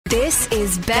This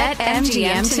is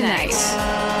BetMGM Tonight.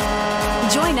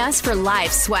 Join us for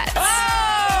live sweats.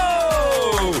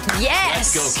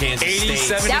 Yes. Let's go, Kansas 80,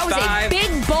 State. 75. That was a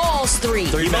big balls three.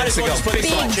 You might as well just put Big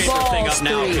change the thing up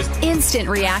now. balls 3. Instant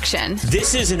reaction.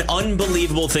 This is an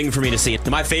unbelievable thing for me to see.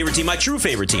 My favorite team, my true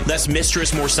favorite team. Less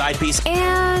mistress, more side piece.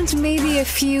 And maybe a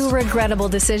few regrettable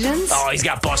decisions. Oh, he's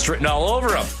got bust written all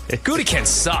over him. Gutekunst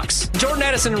sucks. Jordan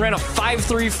Addison ran a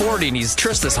 5.340, and he's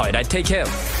Trista's height. I'd take him.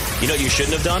 You know what you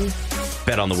shouldn't have done?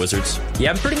 Bet on the Wizards.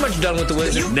 Yeah, I'm pretty much done with the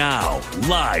Wizards. Now,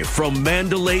 live from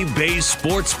Mandalay Bay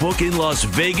Sportsbook in Las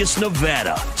Vegas,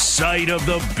 Nevada, site of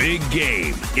the big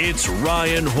game, it's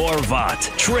Ryan Horvat,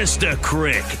 Trista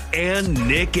Crick, and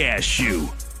Nick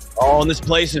Ashew. Oh, and this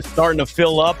place is starting to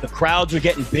fill up. The crowds are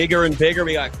getting bigger and bigger.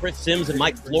 We got Chris Sims and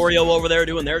Mike Florio over there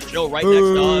doing their show right next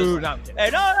to us.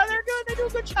 Hey, no, they're good. They do a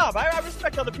good job. I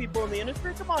respect other people in the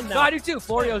industry. Come on now. No, I do too.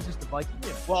 Florio's just a Viking. Yeah.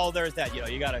 Well, there's that.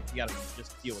 You gotta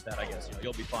just deal with that. I guess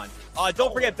you'll be fine.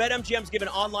 Don't forget, BetMGM's giving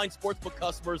online sportsbook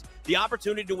customers the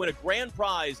opportunity to win a grand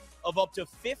prize of up to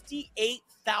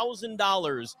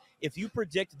 $58,000 if you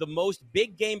predict the most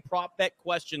big game prop bet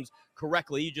questions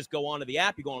correctly. You just go onto the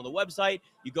app, you go onto the website,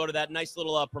 you go to that nice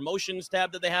little promotions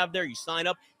tab that they have there, you sign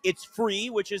up. It's free,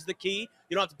 which is the key.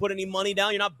 You don't have to put any money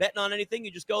down. You're not betting on anything.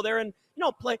 You just go there and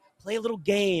play a little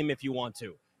game if you want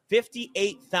to.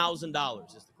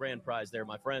 $58,000 is the grand prize there,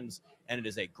 my friends, and it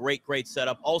is a great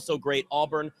setup. Also great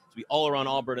Auburn, to be all around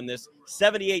Auburn in this.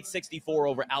 78-64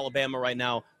 over Alabama right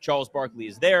now. Charles Barkley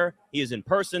is there. He is in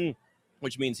person,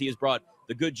 which means he has brought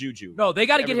the good juju. No, they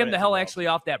got to get him the hell involved. actually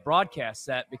off that broadcast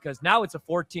set, because now it's a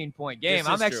 14-point game.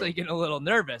 I'm actually getting a little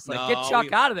nervous. Like, get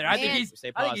Chuck out of there. I think he's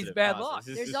bad luck.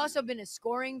 There's also been a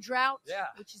scoring drought,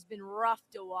 which has been rough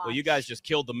to watch. Well, you guys just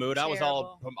killed the mood.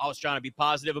 Terrible. I was trying to be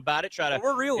positive about it.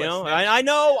 We're realists. I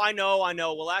know.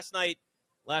 Well, last night,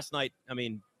 I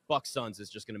mean, Bucks Suns is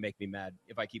just going to make me mad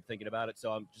if I keep thinking about it.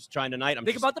 So I'm just trying tonight.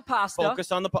 Think about the pasta. Focus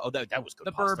on the that was good.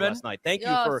 The pasta bourbon last night. Thank you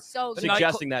for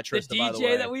suggesting that, Trista. The by the DJ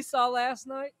way. that we saw last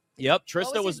night. Yep, What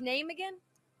Trista was his name again?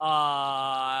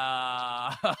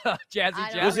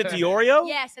 Jazzy. Was it Diorio?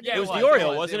 Yes, it was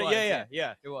Diorio, wasn't it?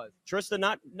 Yeah. It was. Trista,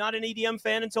 not an EDM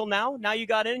fan until now. Now you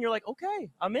got in, and you're like, okay,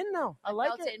 I'm in now. I like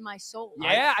felt it in my soul.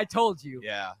 Yeah, I told you.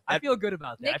 Yeah, I feel good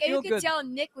about that. Nick, you could tell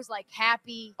Nick was like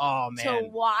happy to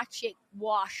watch it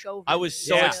wash over. I was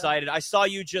so excited. I saw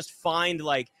you just find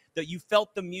that you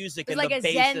felt the music and like the a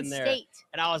bass Zen in there, state.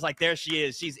 and I was like, there she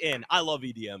is. She's in. I love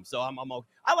EDM, so I'm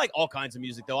I like all kinds of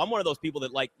music though. I'm one of those people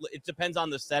that it depends on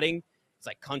the setting. It's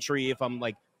like country if I'm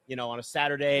on a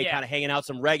Saturday, kind of hanging out,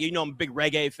 some reggae. I'm a big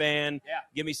reggae fan. Yeah.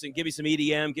 Give me some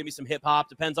EDM, give me some hip hop.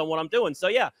 Depends on what I'm doing. So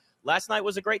yeah, last night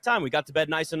was a great time. We got to bed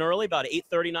nice and early, about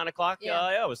 8:30, 9 o'clock.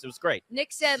 Yeah. It was great.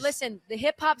 Nick said, "Listen, the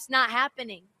hip hop's not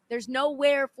happening. There's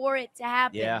nowhere for it to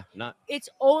happen. Yeah, It's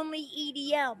only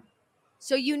EDM.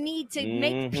 So you need to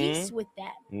make peace with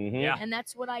that." Yeah. And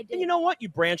that's what I did. And you know what? You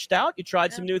branched out. You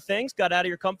tried some new things, got out of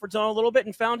your comfort zone a little bit,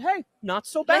 and found, hey, not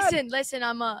so bad. Listen.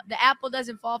 The apple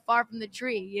doesn't fall far from the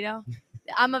tree.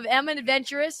 I'm an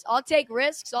adventurous. I'll take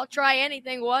risks. I'll try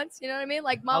anything once. You know what I mean?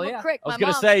 Like Mama Crick. I was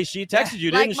going to say, she texted you,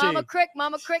 didn't she? Mama Crick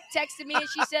texted me and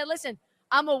she said, "Listen,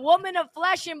 I'm a woman of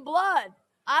flesh and blood.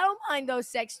 I don't mind those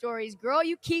sex stories, girl.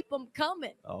 You keep them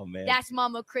coming." Oh, man. That's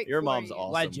Mama Crick. Your mom's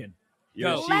awesome. Legend.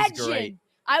 She's great.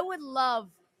 I would love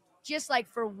just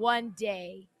for one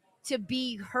day to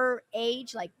be her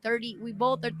age, 30. We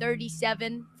both are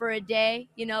 37 for a day,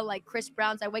 like Chris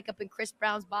Brown's. I wake up in Chris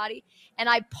Brown's body and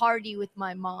I party with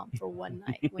my mom for one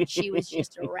night when she was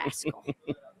just a rascal.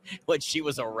 When she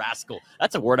was a rascal.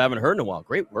 That's a word I haven't heard in a while.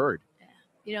 Great word. Yeah.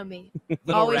 You know me.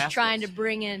 Little Always rascals. trying to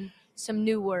bring in some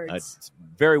new words. It's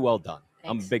very well done. Thanks.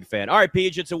 I'm a big fan. All right,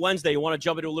 Peach, it's a Wednesday. You want to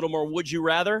jump into a little more Would You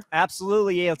Rather?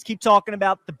 Absolutely. Yeah, let's keep talking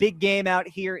about the big game out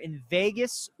here in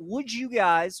Vegas. Would you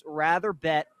guys rather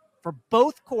bet for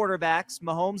both quarterbacks,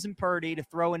 Mahomes and Purdy, to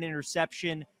throw an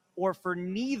interception, or for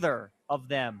neither of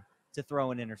them to throw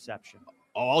an interception?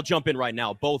 Oh, I'll jump in right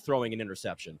now. Both throwing an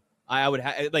interception. I would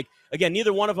again,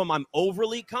 neither one of them I'm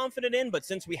overly confident in, but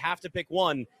since we have to pick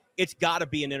one, it's got to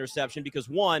be an interception because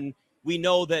one, we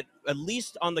know that at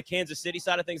least on the Kansas City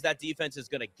side of things, that defense is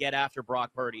going to get after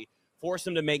Brock Purdy, force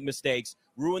him to make mistakes,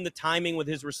 ruin the timing with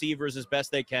his receivers as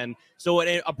best they can. So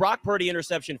a Brock Purdy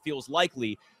interception feels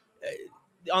likely.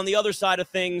 On the other side of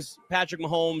things, Patrick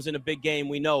Mahomes in a big game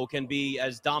we know can be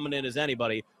as dominant as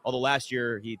anybody. Although last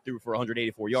year he threw for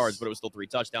 184 yards, but it was still 3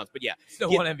 touchdowns. But yeah, Still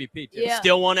won MVP too. Yeah.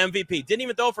 Still won MVP. Didn't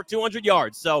even throw for 200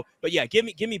 yards. So, but yeah, give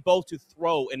me both to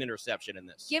throw an interception in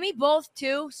this. Give me both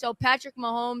too. So Patrick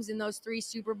Mahomes in those 3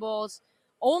 Super Bowls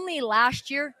only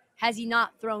last year Has he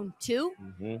not thrown 2?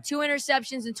 Mm-hmm. 2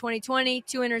 interceptions in 2020,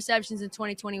 2 interceptions in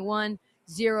 2021,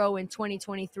 0 in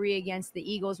 2023 against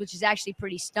the Eagles, which is actually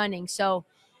pretty stunning. So,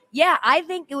 yeah, I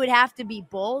think it would have to be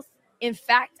both. In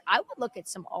fact, I would look at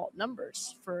some alt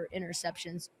numbers for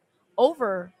interceptions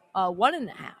over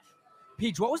 1.5.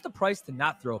 Peach, what was the price to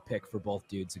not throw a pick for both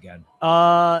dudes again?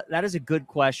 That is a good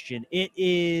question.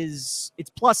 It's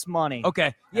plus money.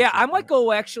 Okay. Yeah, I might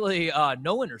go actually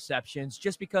no interceptions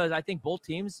just because I think both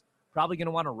teams probably going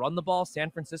to want to run the ball. San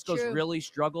Francisco's really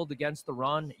struggled against the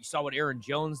run. You saw what Aaron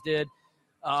Jones did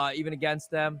even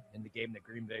against them in the game that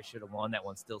Green Bay should have won. That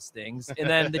one still stings. And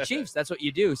then the Chiefs, that's what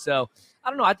you do. So, I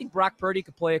don't know. I think Brock Purdy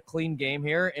could play a clean game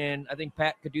here, and I think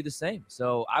Pat could do the same.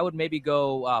 So, I would maybe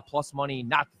go plus money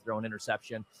not to throw an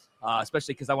interception,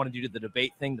 especially because I want to do the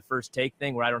debate thing, the first take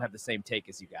thing, where I don't have the same take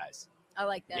as you guys. I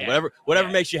like that. Yeah. Whatever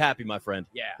makes you happy, my friend.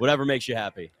 Yeah. Whatever makes you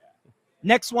happy.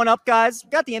 Next one up, guys.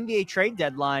 We've got the NBA trade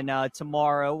deadline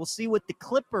tomorrow. We'll see what the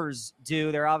Clippers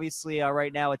do. They're obviously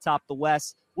right now atop the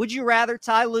West. Would you rather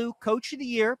Ty Lue, Coach of the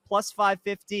Year, plus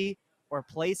 550, or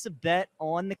place a bet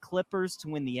on the Clippers to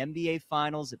win the NBA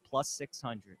Finals at plus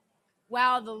 600?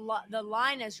 Wow, the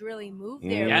line has really moved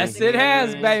there. Yes, it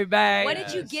has, baby. What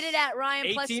did you get it at, Ryan?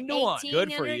 18 to 1.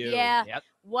 Good for you. Yeah. Yep.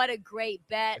 What a great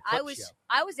bet. I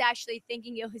was actually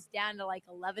thinking it was down to like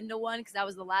 11 to 1 because that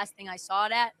was the last thing I saw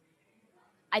it at.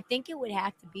 I think it would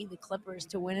have to be the Clippers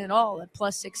to win it all at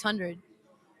plus 600.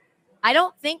 I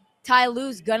don't think Ty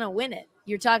Lue's going to win it.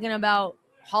 You're talking about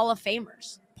Hall of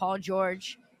Famers, Paul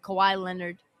George, Kawhi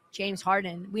Leonard, James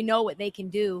Harden. We know what they can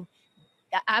do.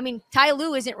 I mean, Ty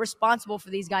Lue isn't responsible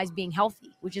for these guys being healthy,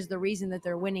 which is the reason that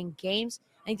they're winning games.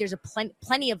 I think there's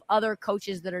plenty of other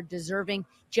coaches that are deserving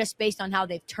just based on how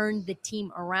they've turned the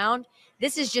team around.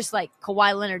 This is just like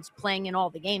Kawhi Leonard's playing in all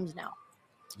the games now.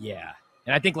 Yeah.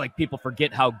 And I think like people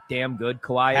forget how damn good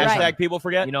Kawhi is. Hashtag people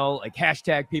forget. You know, like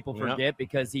hashtag people forget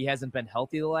because he hasn't been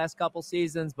healthy the last couple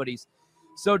seasons, but he's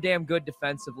so damn good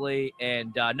defensively.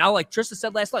 And now, like Trista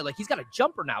said last night, like he's got a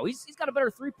jumper now. He's got a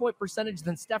better 3-point percentage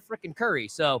than Steph frickin' Curry.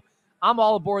 So I'm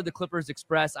all aboard the Clippers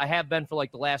Express. I have been for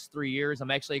like the last 3 years.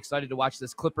 I'm actually excited to watch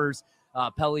this Clippers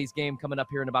Pellies game coming up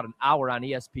here in about an hour on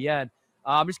ESPN.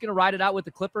 I'm just going to ride it out with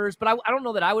the Clippers, but I don't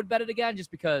know that I would bet it again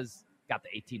just because got the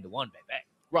 18 to 1, baby.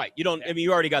 Right. You don't. I mean,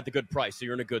 you already got the good price, so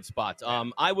you're in a good spot.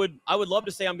 I would love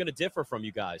to say I'm going to differ from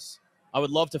you guys. I would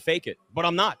love to fake it, but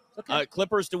I'm not. Okay.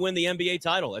 Clippers to win the NBA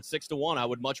title at 6 to 1. I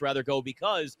would much rather go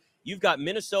because you've got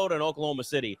Minnesota and Oklahoma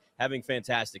City having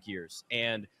fantastic years,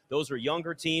 and those are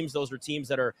younger teams. Those are teams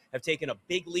that have taken a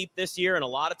big leap this year, and a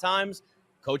lot of times,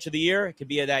 Coach of the Year, it could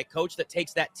be that coach that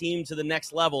takes that team to the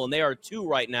next level, and they are two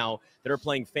right now that are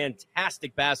playing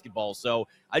fantastic basketball. So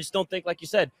I just don't think, like you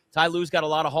said, Ty Lue's got a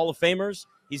lot of Hall of Famers.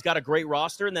 He's got a great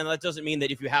roster, and then that doesn't mean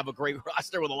that if you have a great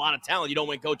roster with a lot of talent, you don't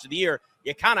win Coach of the Year.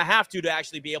 You kind of have to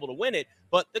actually be able to win it.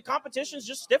 But the competition's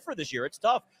just stiffer this year. It's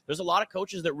tough. There's a lot of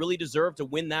coaches that really deserve to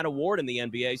win that award in the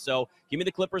NBA. So give me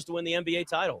the Clippers to win the NBA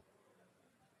title.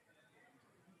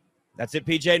 That's it,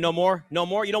 PJ. No more? No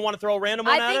more? You don't want to throw a random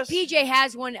one at us? I think PJ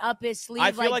has one up his sleeve.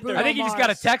 I feel like Bruno I think he Mars. just got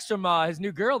a text from his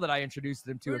new girl that I introduced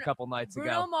him to a couple nights ago.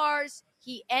 Bruno Mars,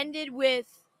 he ended with,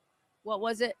 what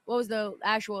was it? What was the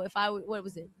actual, what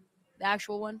was it? The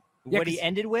actual one? Yeah, What he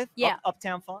ended with? Yeah.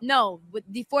 Uptown Funk? No,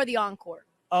 before the encore.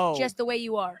 Oh. Just the way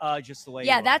you are. Just the way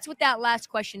Yeah, you are. that's what that last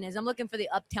question is. I'm looking for the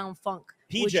Uptown Funk.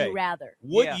 PJ, Would you rather?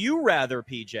 Would you rather,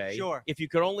 PJ, Sure. if you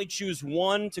could only choose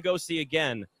one to go see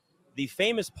again, the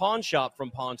famous pawn shop from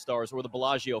Pawn Stars or the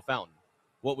Bellagio Fountain,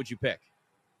 what would you pick?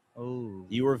 Oh.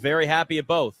 You were very happy at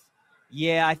both.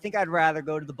 Yeah, I think I'd rather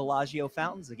go to the Bellagio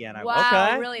Fountains again. Wow,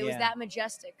 Okay. really? It was Yeah. that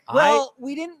majestic? Well,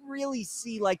 we didn't really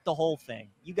see like the whole thing.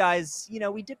 You guys,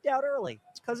 we dipped out early.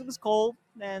 It's because it was cold,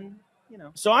 and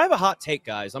So I have a hot take,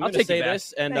 guys. I'm I'll going to take say you back.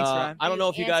 this, and Thanks, Ryan. I don't know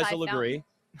if you guys will Anti-fountain. agree.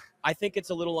 I think it's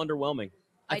a little underwhelming.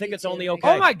 I think do it's too. only I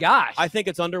okay. Oh my gosh. I think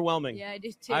it's underwhelming. Yeah, I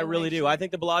do too. I really do. I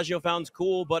think the Bellagio Fountain's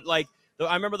cool, but I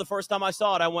remember the first time I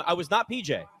saw it, I was not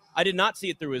PJ. I did not see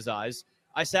it through his eyes.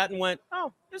 I sat and went,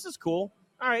 "Oh, this is cool.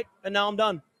 All right," and now I'm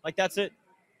done. Like that's it.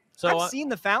 So I've seen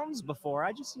the fountains before.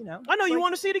 I just, I know you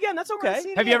want to see it again. That's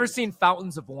okay. Have you ever seen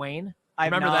Fountains of Wayne?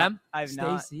 Remember them? I've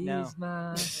not. Stacy's No.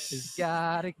 mind has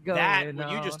got it going That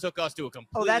on. you just took us to a Oh,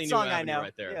 completely that new song I avenue know.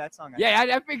 right there. Yeah, that song I know.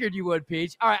 Yeah, I figured you would,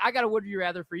 Peach. All right, I got a would you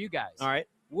rather for you guys. All right.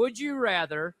 Would you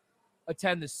rather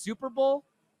attend the Super Bowl,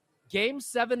 Game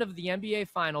 7 of the NBA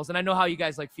Finals, and I know how you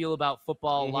guys feel about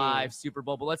football live, Super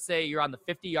Bowl, but let's say you're on the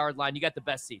 50-yard line, you got the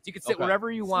best seats. You can sit Okay.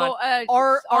 wherever you want.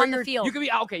 Are on the your- field? You could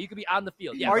be on the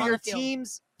field. Yeah, Are on your the field.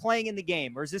 teams playing in the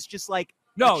game, or is this just like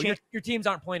No, a your teams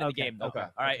aren't playing in the Okay, game, though. okay, All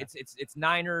right, okay. it's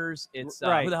Niners. It's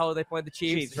Right. who the hell are they playing? The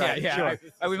Chiefs. Chiefs, right, Yeah,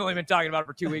 sure. We've only been talking about it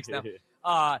for 2 weeks now.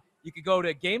 You could go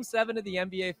to Game 7 of the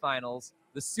NBA Finals,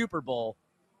 the Super Bowl,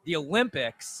 the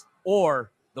Olympics,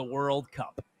 or the World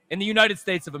Cup. And the United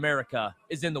States of America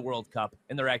is in the World Cup,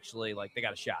 and they're actually they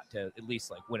got a shot to at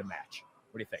least win a match.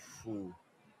 What do you think? Ooh.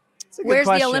 It's a good Where's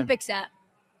question. the Olympics at?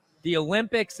 The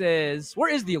Olympics is where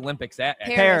is the Olympics at?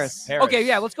 Paris. Okay,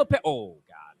 yeah, let's go. Oh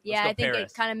God. Yeah, I think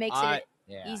Paris. it kind of makes it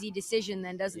Yeah. an easy decision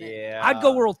then, doesn't it? Yeah. I'd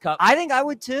go World Cup. I think I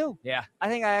would too. Yeah. I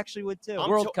think I actually would too.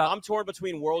 World Cup. I'm torn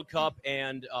between World Cup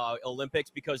and Olympics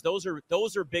because those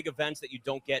are big events that you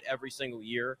don't get every single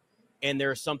year, and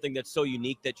there's something that's so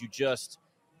unique that you just.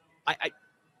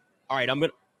 All right,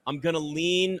 I'm gonna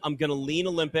lean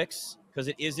Olympics because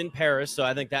it is in Paris, so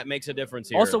I think that makes a difference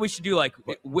here. Also, we should do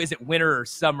is it Winter or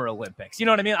Summer Olympics? You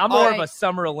know what I mean? I'm more of a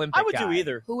Summer Olympic I would guy. do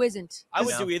either. Who isn't? I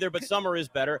would do either, but summer is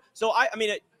better. So I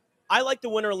mean, I like the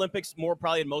Winter Olympics more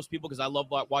probably than most people because I love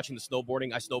watching the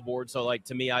snowboarding. I snowboard, so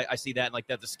to me, I see that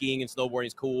that the skiing and snowboarding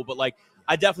is cool. But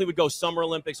I definitely would go Summer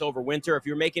Olympics over Winter. If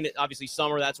you're making it obviously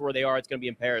summer, that's where they are. It's going to be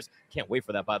in Paris. Can't wait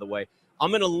for that, by the way. I'm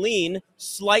going to lean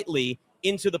slightly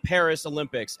into the Paris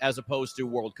Olympics as opposed to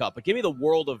World Cup. But give me the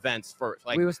world events first,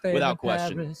 without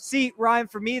question. See, Ryan,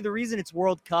 for me, the reason it's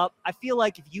World Cup, I feel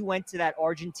like if you went to that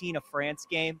Argentina-France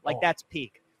game, that's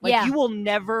peak. You will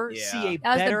never see a That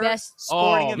was the better best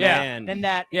sporting event man. than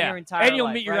that in your entire and you'll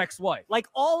life, meet your right? ex-wife.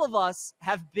 All of us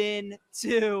have been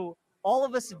to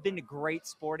great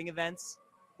sporting events,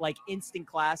 instant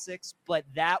classics, but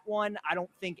that one, I don't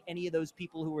think any of those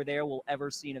people who were there will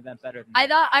ever see an event better than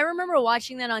that. I remember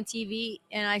watching that on TV,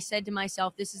 and I said to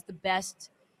myself, this is the best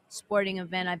sporting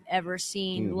event I've ever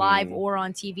seen, live or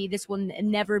on TV. This will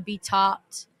never be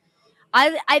topped.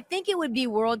 I think it would be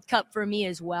World Cup for me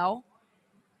as well.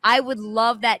 I would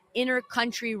love that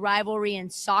inter-country rivalry in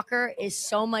soccer is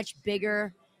so much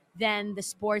bigger than the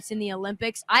sports in the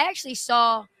Olympics. I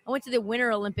went to the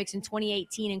Winter Olympics in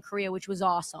 2018 in Korea, which was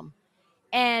awesome.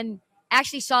 And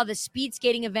actually saw the speed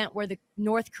skating event where the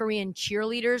North Korean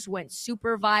cheerleaders went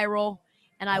super viral.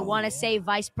 And I want to say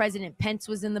Vice President Pence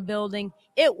was in the building.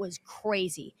 It was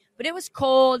crazy, but it was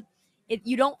cold.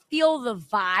 You don't feel the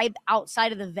vibe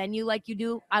outside of the venue like you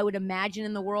do, I would imagine,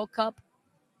 in the World Cup.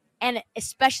 And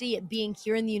especially it being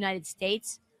here in the United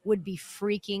States would be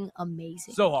freaking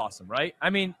amazing. So awesome, right?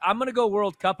 I mean, I'm going to go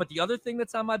World Cup, but the other thing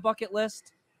that's on my bucket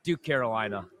list, Duke,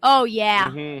 Carolina. Oh, yeah.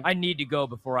 Mm-hmm. I need to go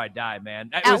before I die, man.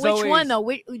 At which one, though?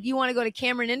 Do you want to go to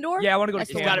Cameron Indoor? Yeah, I want to go to That's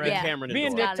the Cameron. It's got to be Yeah. Cameron. Me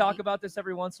and Indoor. Nick talk about this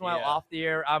every once in a while Yeah. off the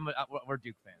air. We're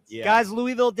Duke fans. Yeah. Guys,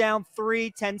 Louisville down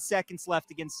 3, 10 seconds left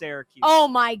against Syracuse. Oh,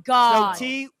 my God. So,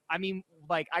 T, I mean,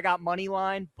 I got money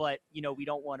line, but, we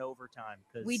don't want overtime.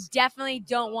 We definitely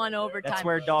don't want overtime. That's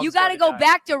where dogs You got to go die.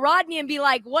 back to Rodney and be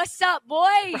like, what's up, boy?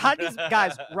 Rodney's,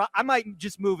 guys, I might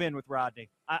just move in with Rodney.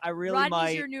 I really Rodney's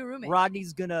might. your new roommate.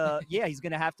 Rodney's he's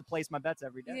gonna have to place my bets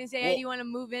every He's day. going to say, hey, do you want to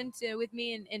move with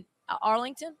me in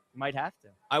Arlington? Might have to.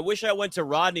 I wish I went to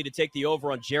Rodney to take the over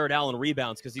on Jared Allen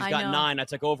rebounds because he's I got know. 9. I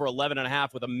took over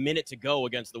 11.5 with a minute to go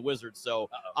against the Wizards, so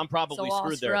I'm probably It's a loss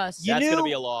screwed for there. us. You That's going to knew-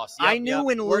 be a loss. I Yep, knew yep.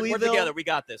 when We're Louisville- together. We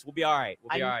got this. We'll be all right.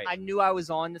 We'll be all right. I knew I was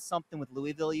on to something with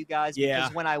Louisville, you guys, Yeah.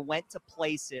 because when I went to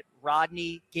place it,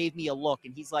 Rodney gave me a look,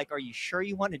 and he's like, "Are you sure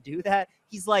you want to do that?"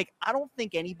 He's like, "I don't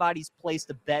think anybody's placed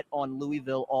a bet on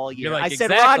Louisville all year." You're like, I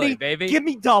said, exactly, "Rodney, baby. give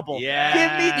me double. Yeah.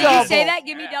 Give me Did double." you say that?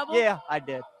 Give me double? Yeah, I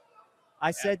did. I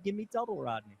said, "Give me double,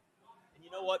 Rodney." And you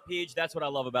know what, Peach? That's what I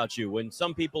love about you. When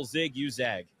some people zig, you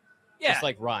zag. Yeah. Just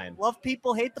like Ryan. Love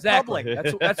people, hate the Exactly.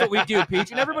 public. That's what we do,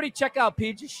 Peach. And everybody check out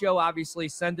Peach's show, obviously.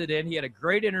 Send it in. He had a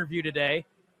great interview today.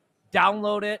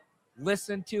 Download it.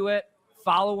 Listen to it.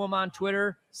 Follow him on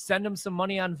Twitter. Send him some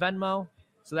money on Venmo.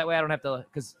 So that way I don't have to,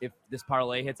 because if this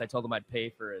parlay hits, I told him I'd pay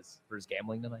for his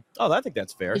gambling tonight. Oh, I think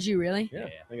that's fair. Did you really? Yeah,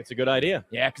 I think it's a good idea.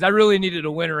 Yeah, because I really needed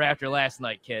a winner after last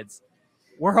night, kids.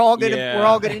 We're all gonna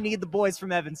Yeah. need the boys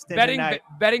from Evanston Betting tonight.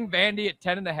 Vandy at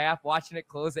 10.5, watching it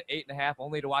close at 8.5,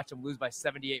 only to watch him lose by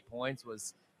 78 points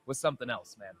was something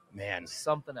else, man. Man,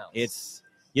 Something else. it's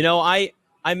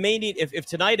I may need if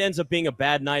tonight ends up being a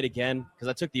bad night again because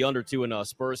I took the under 2 in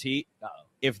Spurs Heat. Uh-oh.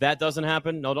 If that doesn't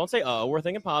happen, no, don't say we're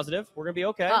thinking positive. We're gonna be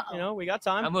okay. Uh-oh. We got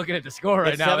time. I'm looking at the score right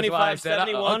It's now. That's why I 75, said,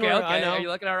 71, Okay, I know. Are you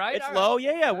looking all right? It's All low. right.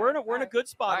 Yeah. We're in a All good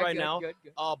spot All right good, now. Good.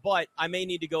 But I may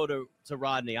need to go to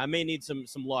Rodney. I may need some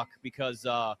luck because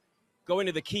going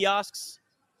to the kiosks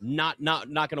not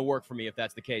going to work for me if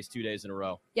that's the case 2 days in a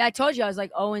row. Yeah, I told you I was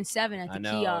like 0-7 at the I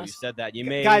know you kiosk. said that. You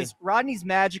may Guys, Rodney's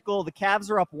magical. The Cavs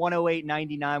are up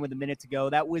 108-99 with a minute to go.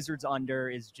 That Wizards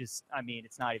under is just,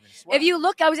 it's not even a sweat. If you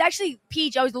look, I was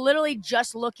literally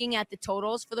just looking at the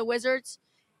totals for the Wizards,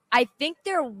 I think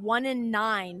they're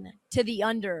 1-9 to the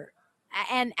under,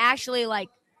 and actually like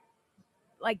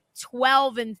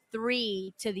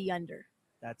 12-3 to the under.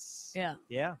 That's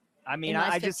yeah. I mean, In the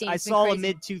last I 15, I it's been saw a crazy.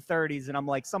 mid 230s, and I'm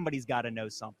like, somebody's got to know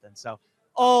something. So,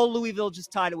 Louisville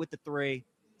just tied it with the 3.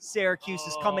 Syracuse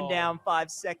is coming down. 5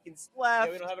 seconds left.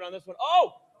 Yeah, we don't have it on this one.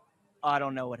 Oh, I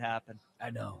don't know what happened. I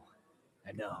know.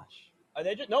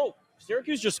 they just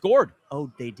Syracuse just scored.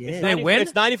 Oh, they did. They win?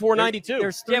 It's 94-92.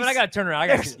 There's Yeah, but I got to turn around. I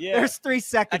got there's, Yeah. there's 3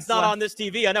 seconds That's not left. on this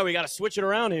TV. I know we got to switch it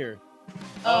around here.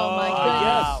 Oh my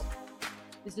Wow. goodness.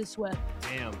 This is Swift.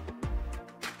 Damn.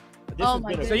 Oh my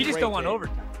goodness. So you just don't want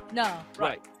overtime. No.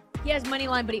 Right. He has money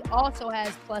line, but he also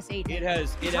has +8. It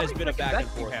has been a back and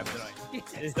forth.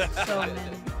 So many.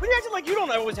 But you acting like you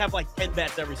don't always have like 10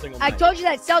 bets every single night. I told you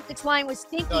that Celtics line was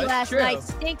stinky No, it's last true. night.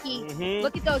 Stinky. Mhm.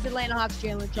 Look at those Atlanta Hawks,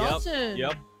 Jalen Johnson.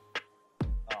 Yep.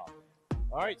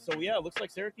 All right, so yeah, it looks like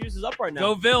Syracuse is up right now.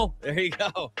 Go Ville. There you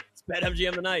go. It's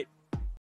BetMGM tonight.